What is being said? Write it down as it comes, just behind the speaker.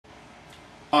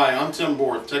Hi, I'm Tim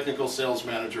Borth, Technical Sales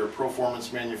Manager at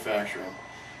Proformance Manufacturing,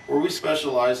 where we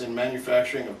specialize in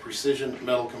manufacturing of precision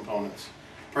metal components,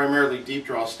 primarily deep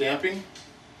draw stamping,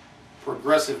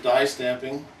 progressive die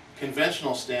stamping,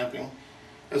 conventional stamping,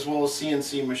 as well as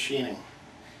CNC machining.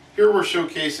 Here we're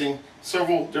showcasing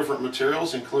several different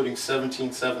materials, including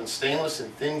 17/7 stainless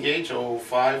and thin gauge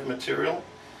 005 material,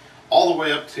 all the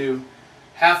way up to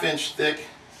half-inch thick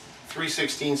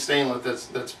 3/16 stainless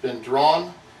that's been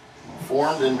drawn,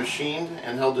 formed and machined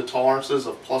and held to tolerances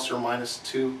of plus or minus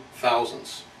 2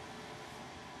 thousandths.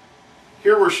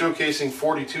 Here we're showcasing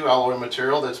 42 alloy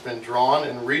material that's been drawn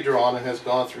and redrawn and has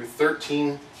gone through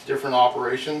 13 different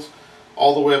operations,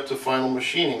 all the way up to final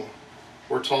machining,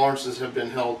 where tolerances have been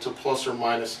held to plus or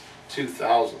minus 2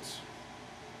 thousandths.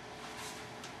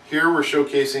 Here we're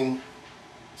showcasing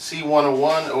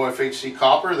C101 OFHC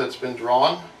copper that's been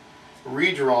drawn,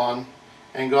 redrawn,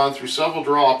 and gone through several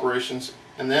draw operations,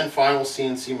 and then final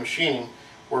CNC machining,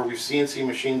 where we've CNC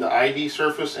machined the ID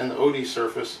surface and the OD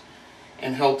surface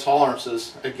and held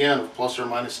tolerances, again, of plus or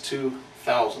minus 2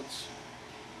 thousandths.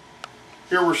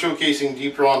 Here we're showcasing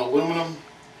deep drawn aluminum,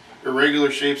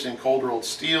 irregular shapes in cold rolled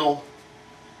steel,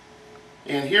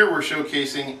 and here we're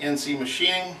showcasing NC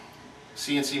machining,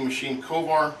 CNC machined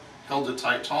Kovar, held to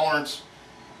tight tolerance,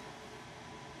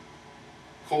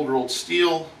 cold rolled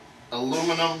steel,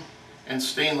 aluminum, and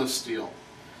stainless steel,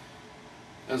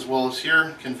 as well as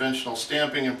here conventional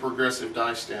stamping and progressive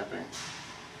die stamping.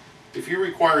 If you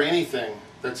require anything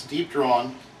that's deep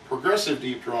drawn, progressive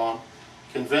deep drawn,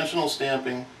 conventional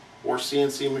stamping, or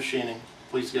CNC machining,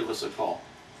 please give us a call.